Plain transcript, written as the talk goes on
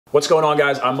What's going on,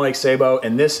 guys? I'm Mike Sabo,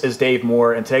 and this is Dave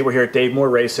Moore, and today we're here at Dave Moore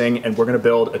Racing, and we're going to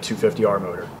build a 250R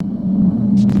motor.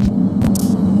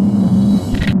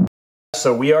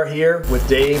 So we are here with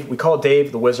Dave. We call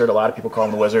Dave the Wizard. A lot of people call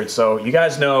him the Wizard. So you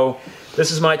guys know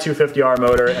this is my 250R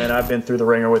motor, and I've been through the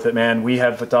ringer with it, man. We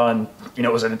have done, it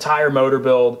was an entire motor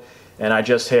build, and I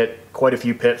just hit quite a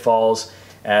few pitfalls,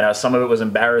 and some of it was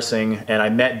embarrassing. And I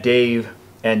met Dave.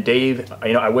 And Dave,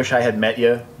 I wish I had met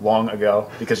you long ago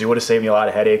because you would have saved me a lot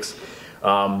of headaches.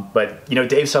 But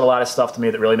Dave said a lot of stuff to me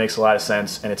that really makes a lot of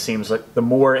sense. And it seems like the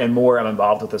more and more I'm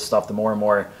involved with this stuff, the more and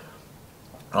more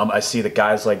I see that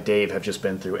guys like Dave have just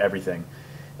been through everything.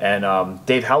 And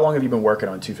Dave, how long have you been working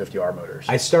on 250R motors?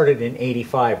 I started in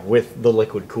 '85 with the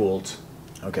liquid cooled.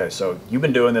 Okay, so you've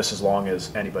been doing this as long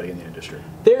as anybody in the industry.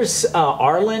 There's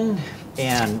Arlen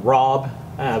and Rob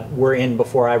were in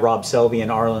before I, Rob Selvey and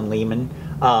Arlen Lehman.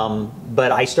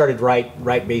 But I started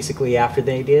right basically after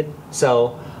they did.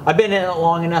 So I've been in it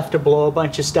long enough to blow a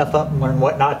bunch of stuff up and learn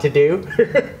what not to do.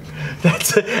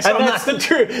 That's the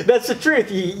truth. That's the truth.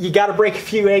 You got to break a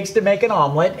few eggs to make an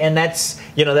omelet, and that's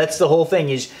the whole thing.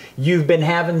 Is you've been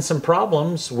having some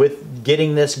problems with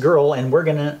getting this girl, and we're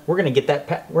gonna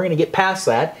get past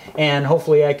that, and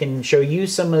hopefully I can show you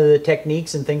some of the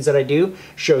techniques and things that I do.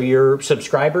 Show your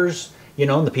subscribers,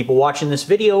 and the people watching this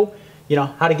video,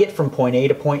 how to get from point A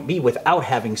to point B without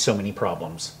having so many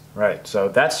problems. Right. So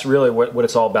that's really what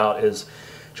it's all about, is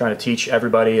trying to teach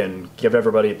everybody and give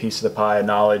everybody a piece of the pie of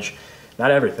knowledge. Not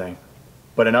everything,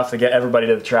 but enough to get everybody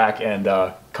to the track and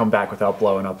come back without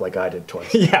blowing up like I did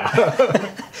twice.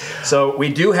 Yeah. So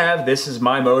we do have, this is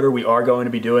my motor. We are going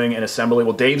to be doing an assembly.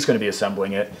 Well, Dave's going to be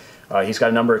assembling it. He's got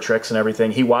a number of tricks and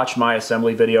everything. He watched my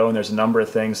assembly video, and there's a number of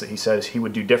things that he says he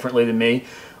would do differently than me,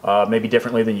 maybe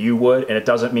differently than you would. And it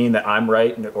doesn't mean that I'm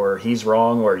right or he's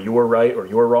wrong or you're right or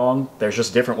you're wrong. There's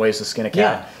just different ways to skin a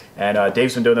cat. Yeah. And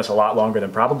Dave's been doing this a lot longer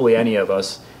than probably any of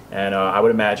us. And I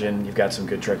would imagine you've got some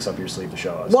good tricks up your sleeve to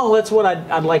show us. Well, that's what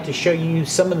I'd like to show you,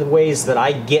 some of the ways that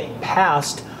I get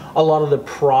past a lot of the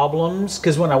problems.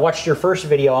 Because when I watched your first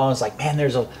video, I was like, man,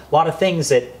 there's a lot of things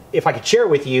that if I could share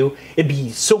with you, it'd be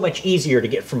so much easier to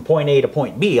get from point A to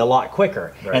point B a lot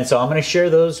quicker. Right. And so I'm going to share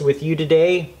those with you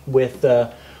today, with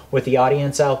the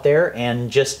audience out there,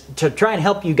 and just to try and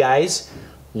help you guys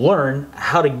learn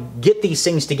how to get these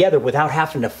things together without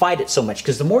having to fight it so much.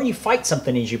 Because the more you fight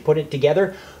something as you put it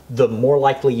together, the more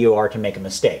likely you are to make a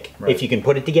mistake. Right. If you can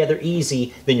put it together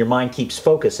easy, then your mind keeps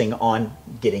focusing on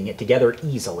getting it together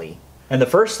easily. And the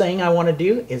first thing I want to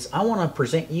do is I want to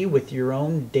present you with your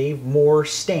own Dave Moore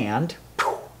stand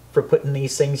for putting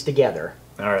these things together.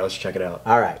 All right, let's check it out.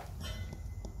 All right.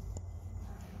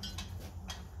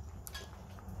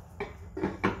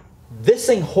 This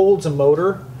thing holds a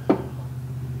motor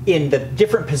in the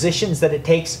different positions that it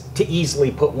takes to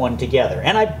easily put one together.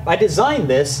 And I designed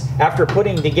this after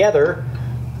putting together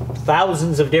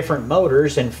thousands of different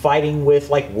motors and fighting with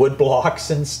like wood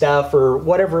blocks and stuff or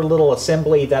whatever little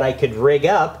assembly that I could rig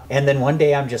up. And then one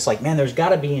day I'm just like, man, there's got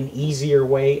to be an easier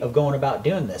way of going about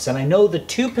doing this. And I know the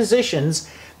two positions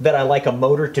that I like a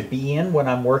motor to be in when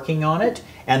I'm working on it,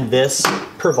 and this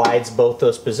provides both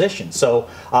those positions. So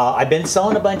I've been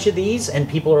selling a bunch of these, and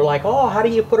people are like, oh, how do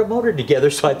you put a motor together?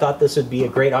 So I thought this would be a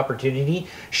great opportunity,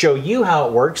 show you how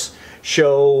it works,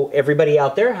 show everybody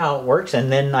out there how it works,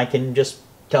 and then I can just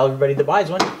tell everybody that buys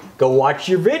one, go watch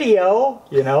your video,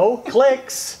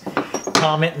 clicks,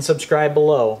 comment and subscribe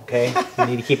below, okay? I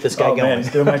need to keep this guy going. Man,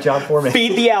 he's doing my job for me.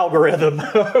 Feed the algorithm.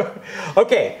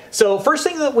 Okay, so first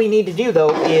thing that we need to do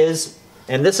though is,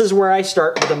 and this is where I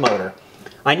start with the motor,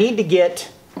 I need to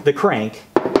get the crank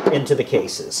into the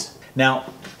cases. Now,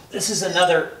 this is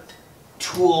another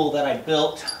tool that I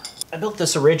built. I built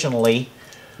this originally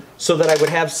so that I would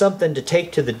have something to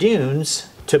take to the dunes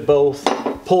to both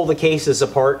pull the cases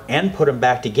apart and put them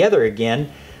back together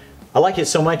again. I like it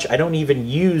so much I don't even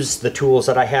use the tools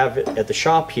that I have at the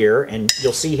shop here, and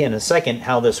you'll see in a second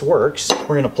how this works. We're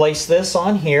going to place this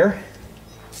on here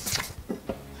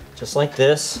just like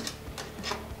this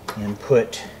and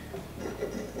put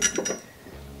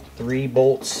 3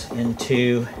 bolts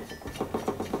into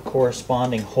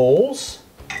corresponding holes.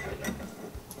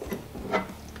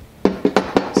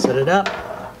 Set it up,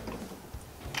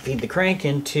 feed the crank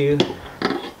into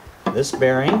this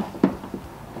bearing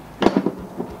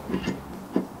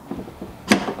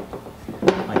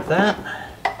like that.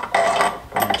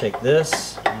 I'm going to take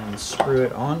this and screw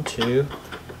it onto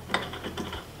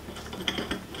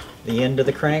the end of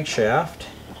the crankshaft,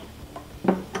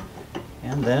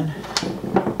 and then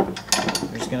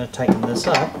we're just going to tighten this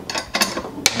up,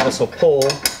 and this will pull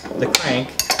the crank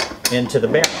into the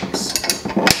bearings.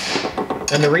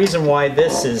 And the reason why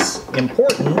this is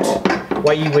important,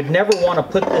 why you would never want to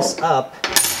put this up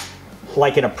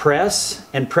like in a press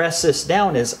and press this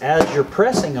down, is as you're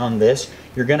pressing on this,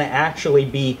 you're going to actually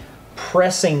be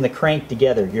pressing the crank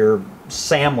together. You're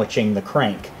sandwiching the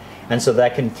crank. And so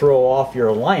that can throw off your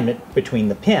alignment between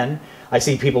the pin. I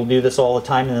see people do this all the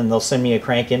time, and then they'll send me a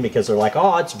crank in because they're like,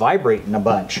 oh, it's vibrating a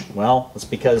bunch. Well, it's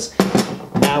because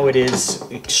now it is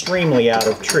extremely out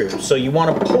of true. So you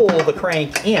want to pull the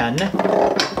crank in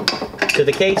to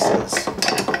the cases.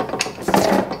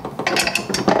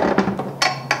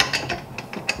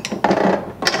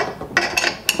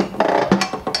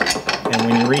 And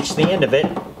when you reach the end of it,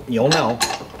 you'll know.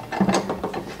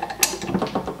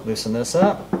 Loosen this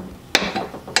up.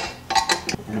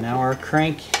 And now our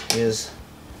crank is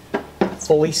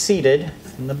fully seated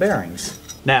in the bearings.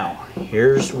 Now,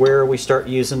 here's where we start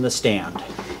using the stand.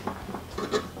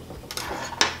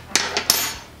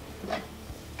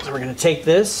 So we're going to take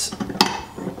this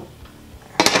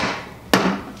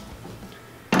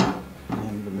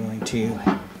and we're going to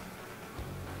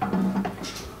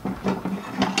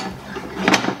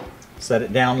set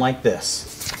it down like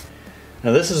this.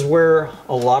 Now this is where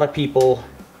a lot of people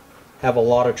have a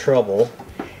lot of trouble.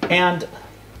 And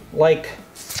like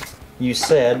you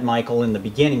said, Michael, in the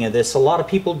beginning of this, a lot of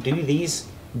people do these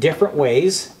different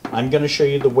ways. I'm going to show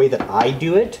you the way that I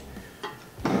do it.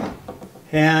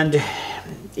 And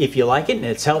if you like it and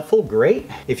it's helpful, great.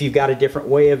 If you've got a different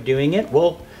way of doing it,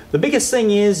 well, the biggest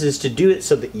thing is to do it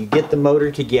so that you get the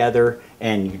motor together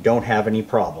and you don't have any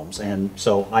problems. And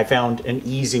so I found an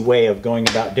easy way of going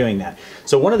about doing that.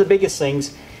 So one of the biggest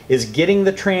things is getting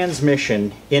the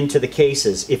transmission into the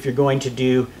cases. If you're going to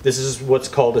do, this is what's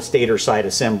called a stator side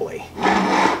assembly.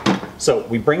 So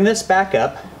we bring this back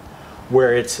up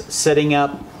where it's setting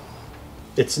up,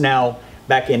 it's now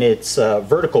back in its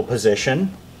vertical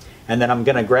position, and then I'm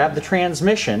going to grab the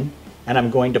transmission and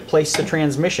I'm going to place the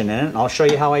transmission in it, and I'll show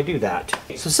you how I do that.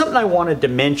 So something I wanted to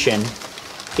mention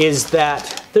is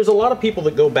that there's a lot of people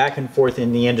that go back and forth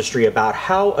in the industry about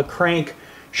how a crank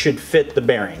should fit the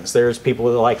bearings. There's people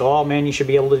that are like, oh man, you should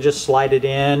be able to just slide it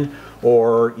in,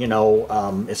 or you know,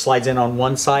 it slides in on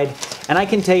one side. And I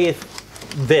can tell you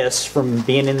this from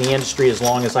being in the industry as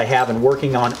long as I have and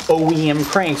working on OEM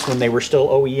cranks when they were still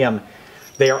OEM,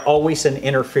 they are always an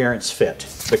interference fit.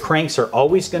 The cranks are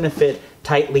always going to fit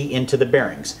tightly into the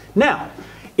bearings. Now,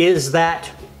 is that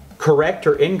correct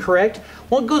or incorrect?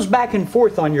 Well, it goes back and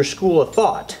forth on your school of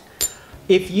thought.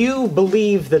 If you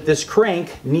believe that this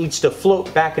crank needs to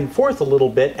float back and forth a little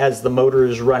bit as the motor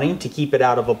is running to keep it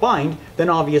out of a bind, then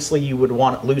obviously you would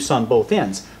want it loose on both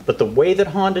ends. But the way that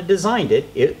Honda designed it,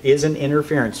 it is an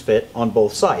interference fit on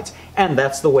both sides. And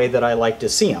that's the way that I like to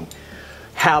see them.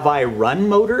 Have I run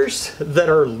motors that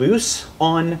are loose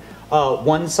on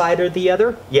one side or the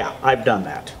other? Yeah, I've done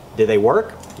that. Do they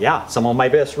work? Yeah, some of my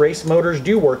best race motors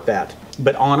do work that.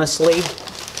 But honestly,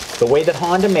 the way that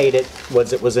Honda made it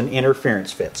was an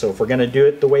interference fit. So if we're going to do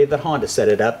it the way that Honda set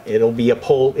it up, it'll be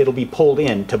pulled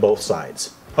in to both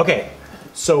sides. Okay,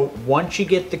 so once you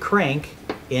get the crank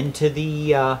into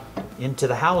the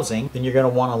housing, then you're going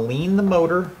to want to lean the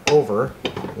motor over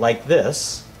like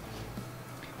this.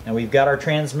 And we've got our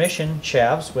transmission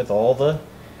shafts with all the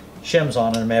shims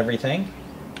on them and everything.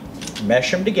 Mesh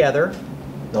them together.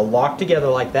 They'll lock together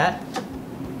like that.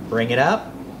 Bring it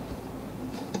up.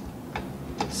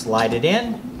 Slide it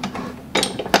in.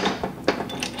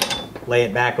 Lay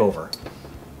it back over.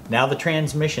 Now the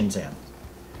transmission's in.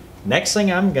 Next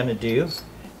thing I'm going to do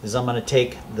is I'm going to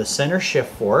take the center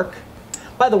shift fork.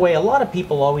 By the way, a lot of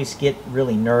people always get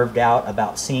really nerved out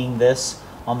about seeing this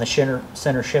on the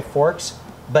center shift forks,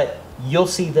 but you'll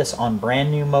see this on brand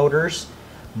new motors.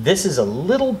 This is a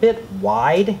little bit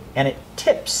wide and it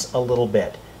tips a little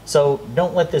bit. So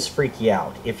don't let this freak you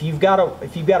out. If you've got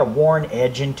a worn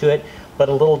edge into it, but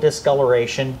a little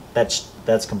discoloration,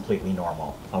 that's completely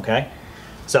normal, okay?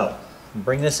 So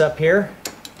bring this up here.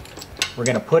 We're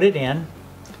gonna put it in.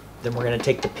 Then we're gonna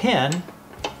take the pin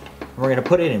and we're gonna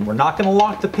put it in. We're not gonna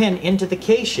lock the pin into the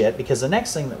case yet, because the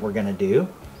next thing that we're gonna do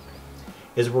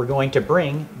is we're going to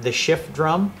bring the shift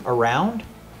drum around.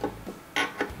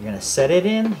 You're gonna set it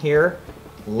in here,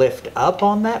 lift up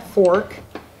on that fork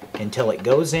until it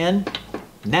goes in.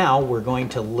 Now we're going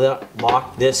to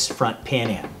lock this front pin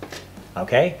in.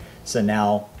 Okay, so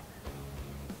now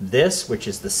this, which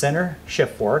is the center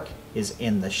shift fork, is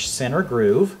in the center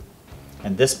groove,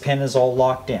 and this pin is all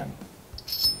locked in.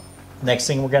 Next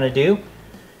thing we're going to do,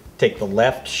 take the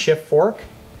left shift fork,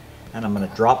 and I'm going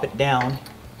to drop it down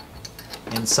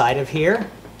inside of here.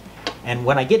 And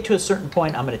when I get to a certain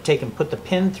point, I'm going to take and put the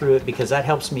pin through it, because that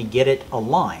helps me get it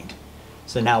aligned.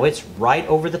 So now it's right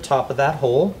over the top of that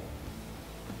hole.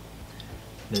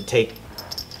 I'm going to take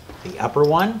the upper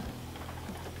one,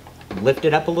 lift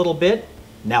it up a little bit.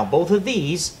 Now both of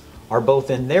these are both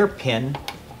in their pin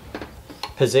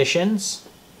positions,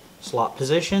 slot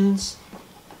positions,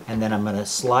 and then I'm going to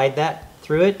slide that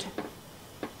through it,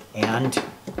 and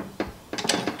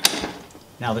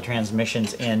now the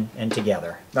transmission's in and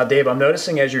together. Now Dave, I'm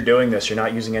noticing as you're doing this, you're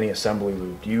not using any assembly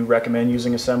lube. Do you recommend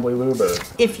using assembly lube? Or?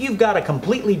 If you've got a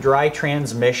completely dry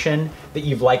transmission that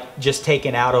you've just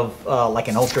taken out of like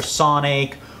an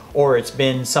ultrasonic, or it's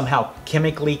been somehow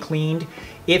chemically cleaned,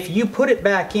 if you put it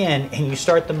back in and you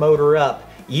start the motor up,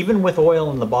 even with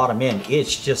oil in the bottom end,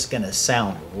 it's just gonna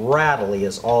sound rattly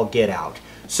as all get out.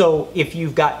 So if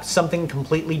you've got something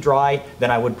completely dry,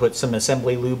 then I would put some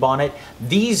assembly lube on it.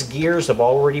 These gears have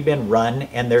already been run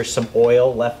and there's some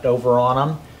oil left over on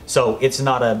them. So it's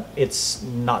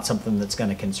not something that's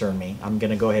gonna concern me. I'm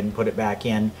gonna go ahead and put it back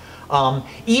in.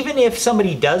 Even if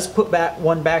somebody does put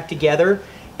one back together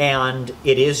and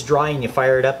it is dry and you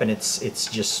fire it up and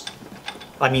it's just,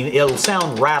 I mean, it'll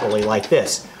sound rattly like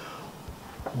this.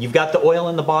 You've got the oil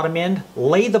in the bottom end,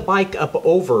 lay the bike up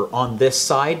over on this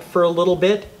side for a little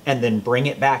bit and then bring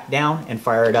it back down and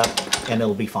fire it up and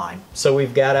it'll be fine. So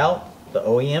we've got out the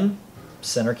OEM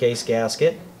center case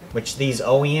gasket, which these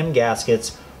OEM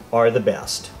gaskets are the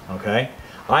best, okay?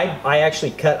 I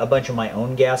actually cut a bunch of my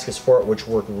own gaskets for it, which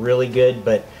work really good,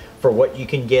 but for what you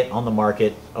can get on the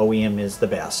market, OEM is the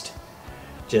best.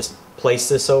 Just place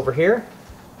this over here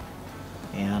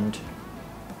and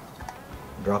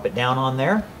drop it down on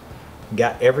there.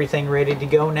 Got everything ready to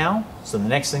go now. So the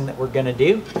next thing that we're gonna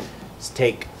do is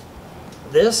take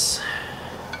this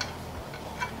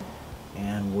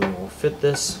and we will fit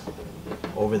this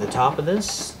over the top of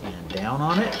this and down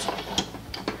on it,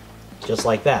 just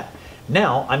like that.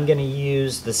 Now I'm gonna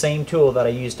use the same tool that I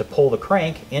used to pull the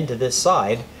crank into this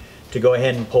side to go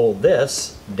ahead and pull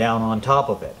this down on top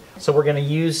of it. So we're gonna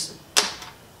use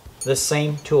this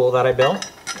same tool that I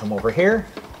built. Come over here,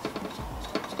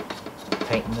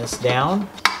 tighten this down.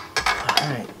 All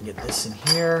right, get this in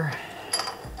here.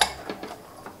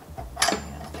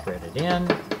 And thread it in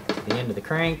to the end of the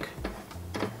crank.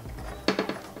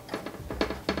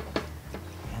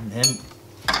 And then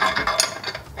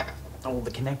hold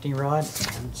the connecting rod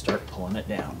and start pulling it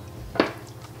down.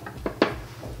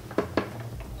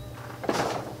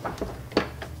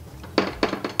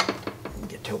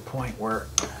 Get to a point where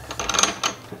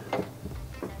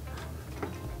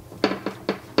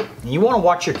you want to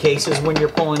watch your cases when you're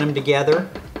pulling them together.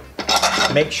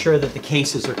 Make sure that the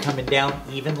cases are coming down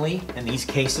evenly, and these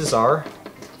cases are.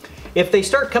 If they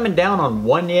start coming down on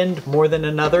one end more than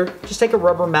another, just take a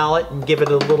rubber mallet and give it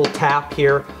a little tap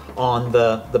here on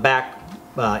the back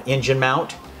engine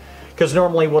mount. Because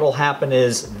normally what will happen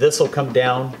is this will come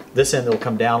down, this end will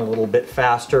come down a little bit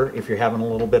faster if you're having a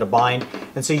little bit of bind.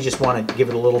 And so you just want to give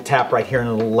it a little tap right here and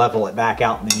it'll level it back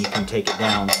out and then you can take it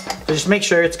down. So just make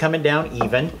sure it's coming down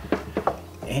even.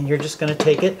 And you're just going to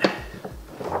take it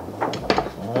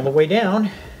all the way down.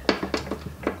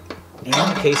 And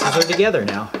the cases are together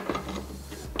now.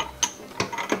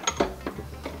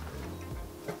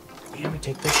 And we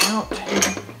take this out.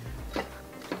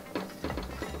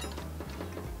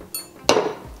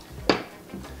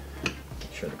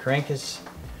 Make sure the crank is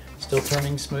still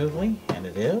turning smoothly, and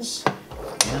it is.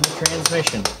 And the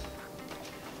transmission.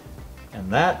 And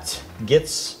that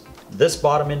gets this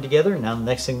bottom end together. Now the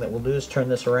next thing that we'll do is turn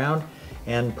this around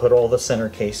and put all the center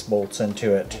case bolts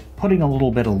into it. Putting a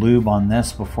little bit of lube on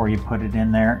this before you put it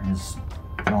in there is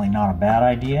really not a bad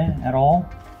idea at all.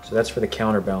 So that's for the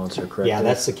counterbalancer, correct? Yeah,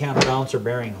 that's the counterbalancer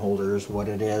bearing holder is what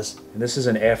it is. And this is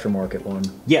an aftermarket one.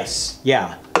 Yes,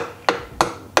 yeah.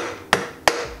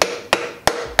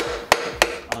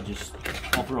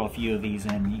 I'll throw a few of these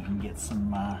in. You can get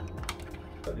some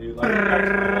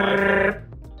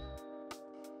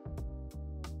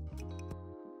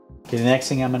Okay, the next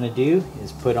thing I'm going to do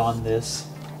is put on this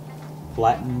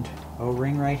flattened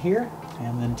O-ring right here,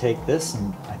 and then take this,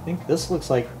 and I think this looks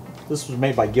like this was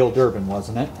made by Gil Durbin,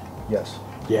 wasn't it? Yes.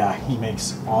 Yeah, he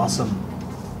makes awesome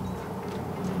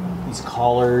these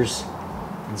collars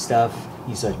and stuff.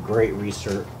 He's a great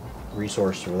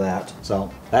resource for that. So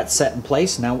that's set in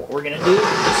place. Now what we're going to do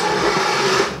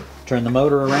is turn the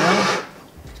motor around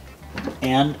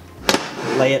and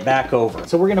lay it back over.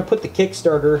 So we're going to put the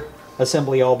Kickstarter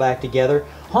assembly all back together.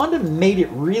 Honda made it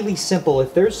really simple.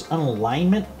 If there's an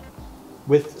alignment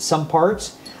with some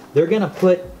parts, they're gonna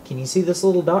put, can you see this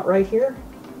little dot right here?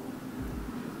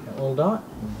 That little dot?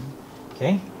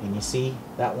 Okay, and you see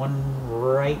that one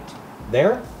right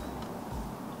there?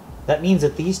 That means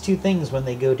that these two things, when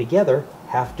they go together,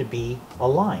 have to be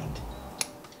aligned.